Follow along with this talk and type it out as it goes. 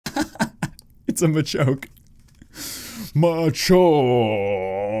It's a Machoke.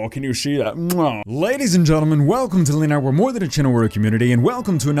 Machoke. Can you see that? Mwah. Ladies and gentlemen, welcome to Leonhart. We're more than a channel, we're a community, and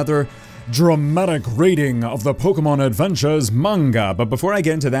welcome to another dramatic reading of the Pokemon Adventures manga. But before I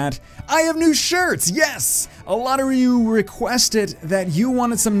get into that, I have new shirts! Yes! A lot of you requested that you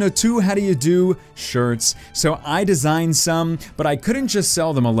wanted some Natu How Do You Do shirts, so I designed some, but I couldn't just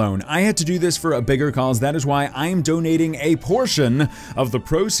sell them alone. I had to do this for a bigger cause. That is why I am donating a portion of the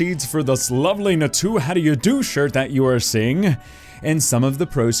proceeds for this lovely Natu How Do You Do shirt that you are seeing. And some of the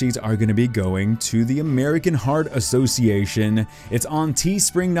proceeds are going to be going to the American Heart Association. It's on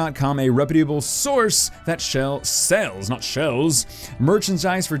teespring.com, a reputable source that sells, not shells,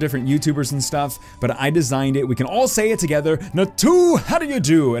 merchandise for different YouTubers and stuff, but I designed it. We can all say it together, Natu, how do you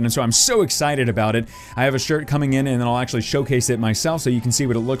do? And so I'm so excited about it. I have a shirt coming in and then I'll actually showcase it myself so you can see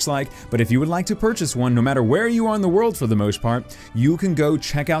what it looks like. But if you would like to purchase one, no matter where you are in the world for the most part, you can go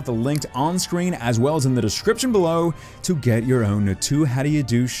check out the link on screen as well as in the description below to get your own Natu How Do You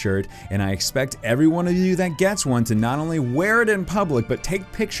Do shirt, and I expect every one of you that gets one to not only wear it in public, but take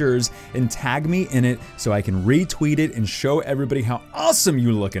pictures and tag me in it so I can retweet it and show everybody how awesome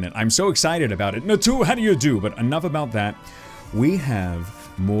you look in it. I'm so excited about it. Natu How Do You Do? But enough about that. We have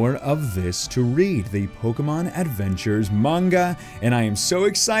more of this to read, the Pokemon Adventures manga, and I am so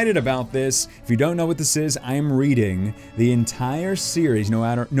excited about this. If you don't know what this is, I am reading the entire series,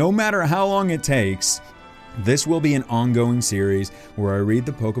 no matter how long it takes. This will be an ongoing series where I read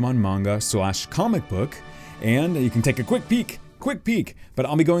the Pokemon manga / comic book, and you can take a quick peek, but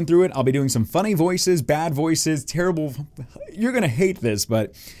I'll be going through it. I'll be doing some funny voices, bad voices, terrible. You're gonna hate this,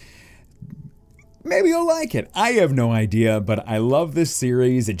 but maybe you'll like it. I have no idea, but I love this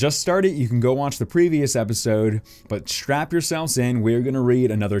series. It just started. You can go watch the previous episode, but strap yourselves in. We're gonna read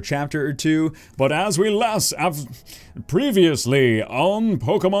another chapter or two. But as we last previously on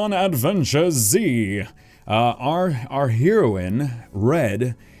Pokemon Adventures Z, our heroine,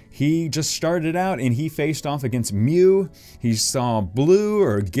 Red, he just started out and he faced off against Mew. He saw Blue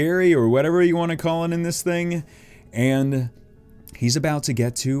or Gary or whatever you want to call it in this thing. And he's about to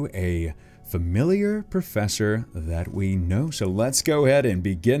get to a familiar professor that we know. So let's go ahead and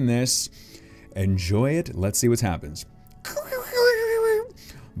begin this. Enjoy it. Let's see what happens.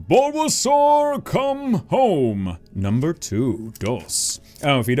 Bulbasaur, come home. Number 2, dos.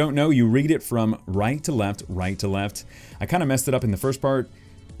 Oh, if you don't know, you read it from right to left, right to left. I kind of messed it up in the first part,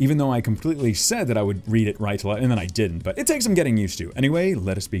 even though I completely said that I would read it right to left, and then I didn't, but it takes some getting used to. Anyway,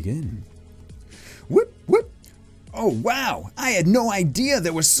 let us begin. Whoop, whoop. Oh, wow. I had no idea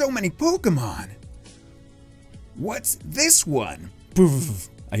there were so many Pokemon. What's this one? Poof.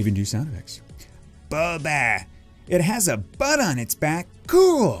 I even do sound effects. Boba. It has a butt on its back.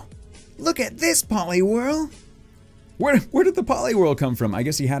 Cool. Look at this, Poliwhirl. Where did the Poliwhirl come from? I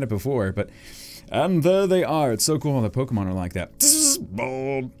guess he had it before, but... And there they are. It's so cool how the Pokemon are like that.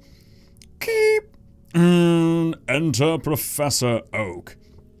 Bulb. Keep. Enter Professor Oak.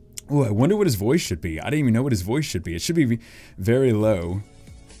 Oh, I wonder what his voice should be. I didn't even know what his voice should be. It should be very low.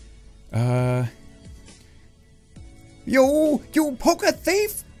 Yo, poker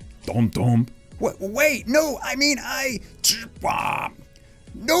thief? Dum. Wait, no, I mean,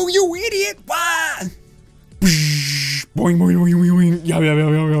 no, you idiot! Wah! Boing, boing, boing, boing, boing.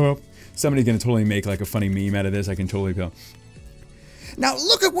 Yeah. Somebody's gonna totally make like a funny meme out of this. I can totally tell. Now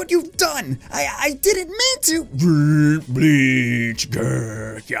look at what you've done. I didn't mean to. Bleach,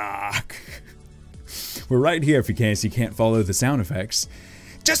 yak. We're right here, if in case you can't follow the sound effects.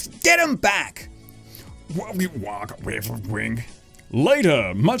 Just get him back. We walk away from wing.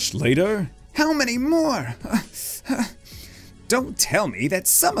 Later, much later. How many more? Don't tell me that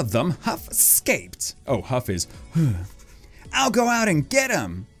some of them Huff escaped. Oh, Huff is... I'll go out and get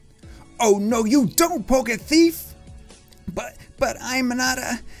him. Oh, no, you don't, Poker Thief. But I'm not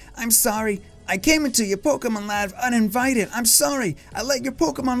I'm sorry. I came into your Pokemon lab uninvited. I'm sorry. I let your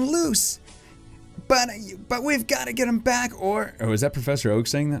Pokemon loose. But we've got to get him back or... Oh, is that Professor Oak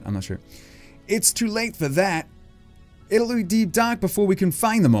saying that? I'm not sure. It's too late for that. It'll be deep dark before we can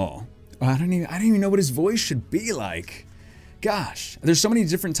find them all. Oh, I don't even know what his voice should be like. Gosh, there's so many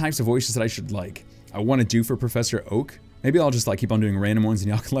different types of voices that I want to do for Professor Oak. Maybe I'll just like keep on doing random ones and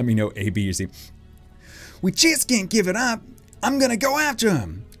y'all can let me know A, B, or C. We just can't give it up. I'm gonna go after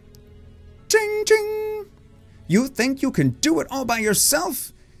him. Ting, ting. You think you can do it all by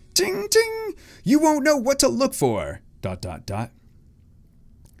yourself? Ting, ting. You won't know what to look for. ...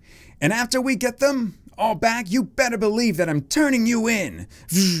 And after we get them all back, you better believe that I'm turning you in.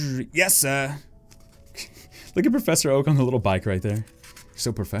 Yes, sir. Look at Professor Oak on the little bike right there.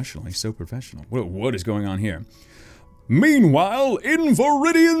 So professional. He's so professional. What is going on here? Meanwhile, in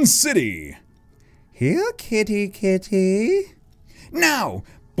Viridian City. Here, kitty, kitty. Now!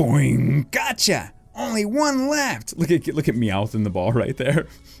 Boing! Gotcha! Only one left! Look at Meowth in the ball right there.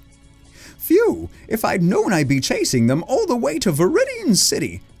 Phew! If I'd known I'd be chasing them all the way to Viridian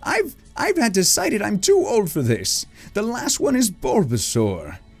City. I've had decided I'm too old for this. The last one is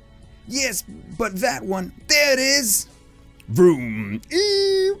Bulbasaur. Yes, but that one, there it is! Vroom!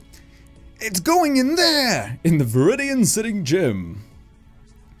 Eee! It's going in there! In the Viridian City gym.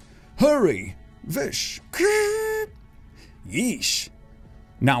 Hurry! Vish! Yeesh!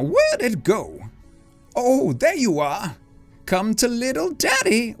 Now where'd it go? Oh, there you are! Come to little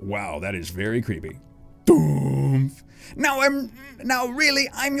daddy! Wow, that is very creepy. Doomph! Now really,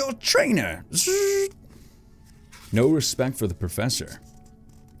 I'm your trainer! No respect for the professor.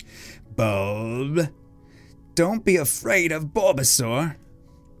 Bulb! Don't be afraid of Bulbasaur!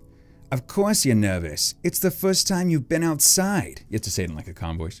 Of course you're nervous. It's the first time you've been outside. You have to say it in like a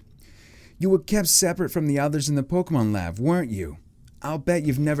calm voice. You were kept separate from the others in the Pokemon lab, weren't you? I'll bet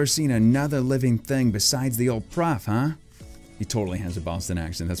you've never seen another living thing besides the old prof, huh? He totally has a Boston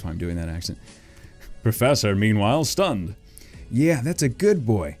accent, that's why I'm doing that accent. Professor, meanwhile, stunned. Yeah, that's a good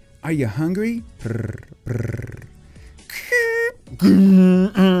boy. Are you hungry? Prr, prr.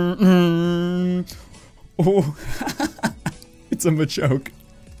 Oh, it's a Machoke.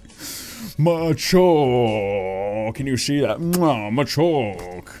 Machoke! Can you see that?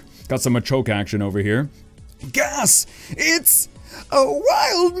 Machoke! Got some Machoke action over here. Gus! It's a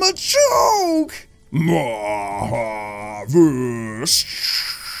wild Machoke!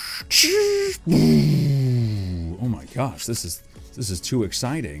 Oh my gosh, this is too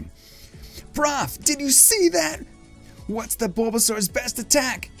exciting. Prof, did you see that? What's the Bulbasaur's best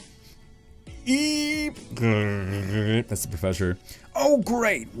attack? Eep. That's the professor. Oh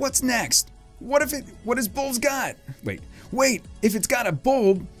great, what's next? What has Bulb's got? Wait, if it's got a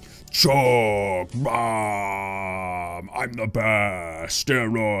bulb. Choke bomb! I'm the best.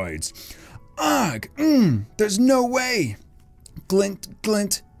 Steroids. Ugh! There's no way. Glint,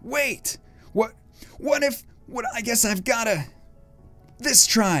 glint. Wait. What if? I guess I've gotta. This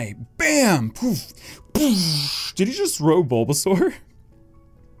try. Bam! Poof! Poof! Did he just throw Bulbasaur?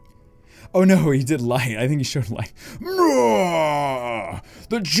 Oh no, he did light. I think he showed light.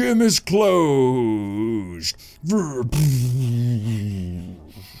 The gym is closed.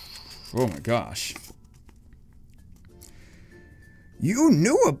 Oh my gosh. You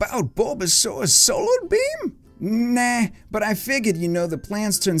knew about Bulbasaur's solar beam? Nah, but I figured, the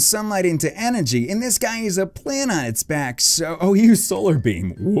plants turn sunlight into energy, and this guy is a plant on its back, so... Oh, you solar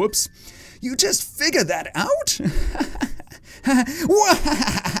beam. Whoops. You just figured that out?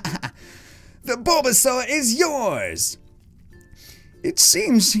 The Bulbasaur is yours! It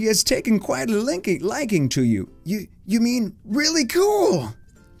seems he has taken quite a liking to you. You mean really cool?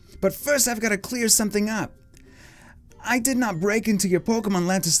 But first I've got to clear something up. I did not break into your Pokemon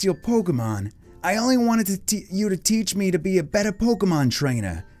lab to steal Pokemon. I only wanted you to teach me to be a better Pokemon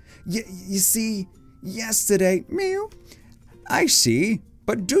trainer. You see, yesterday... Meow. I see,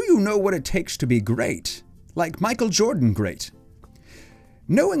 but do you know what it takes to be great? Like Michael Jordan great.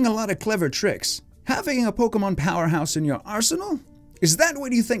 Knowing a lot of clever tricks. Having a Pokemon powerhouse in your arsenal? Is that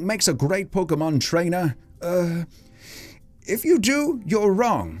what you think makes a great Pokemon trainer? If you do, you're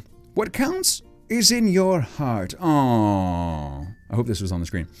wrong. What counts is in your heart. Aww. I hope this was on the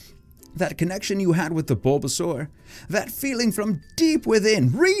screen. That connection you had with the Bulbasaur, that feeling from deep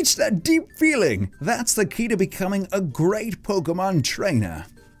within, reach that deep feeling. That's the key to becoming a great Pokemon trainer.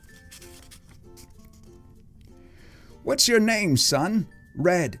 What's your name, son?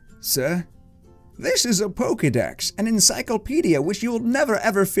 Red, sir. This is a Pokédex, an encyclopedia which you'll never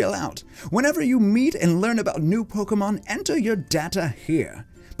ever fill out. Whenever you meet and learn about new Pokemon, enter your data here.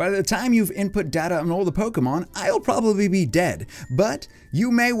 By the time you've input data on all the Pokemon, I'll probably be dead, but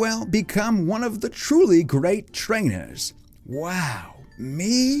you may well become one of the truly great trainers. Wow,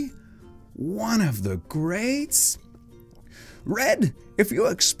 me? One of the greats? Red, if you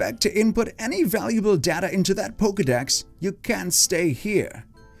expect to input any valuable data into that Pokédex, you can't stay here.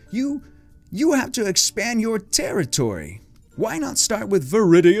 You have to expand your territory. Why not start with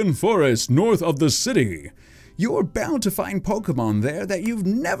Viridian Forest, north of the city? You're bound to find Pokemon there that you've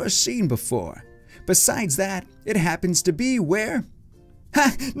never seen before. Besides that, it happens to be where...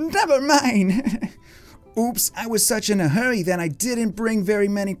 Ha! Never mind! Oops, I was such in a hurry that I didn't bring very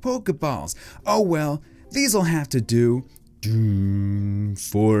many Pokeballs. Oh well, these'll have to do.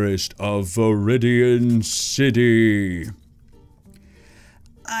 Forest of Viridian City.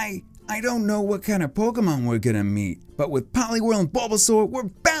 I don't know what kind of Pokemon we're gonna meet, but with Poliwhirl and Bulbasaur, we're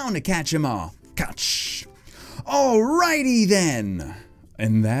bound to catch them all. Catch! Alrighty then.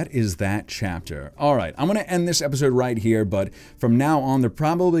 And that is that chapter. All right, I'm going to end this episode right here, but from now on, they're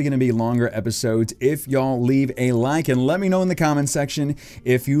probably going to be longer episodes. If y'all leave a like and let me know in the comment section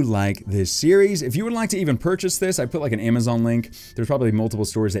if you like this series. If you would like to even purchase this, I put like an Amazon link. There's probably multiple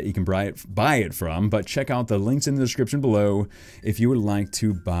stores that you can buy it from, but check out the links in the description below if you would like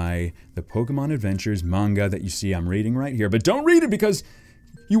to buy the Pokemon Adventures manga that you see I'm reading right here. But don't read it because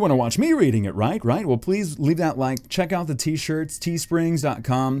you want to watch me reading it, right? Well, please leave that like. Check out the t-shirts,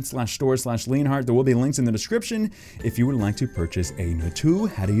 teesprings.com/store/Leonhart. There will be links in the description if you would like to purchase a Natu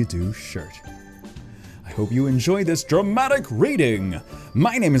How Do You Do shirt. I hope you enjoyed this dramatic reading.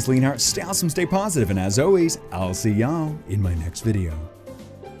 My name is Leonhart. Stay awesome, stay positive, and as always, I'll see y'all in my next video.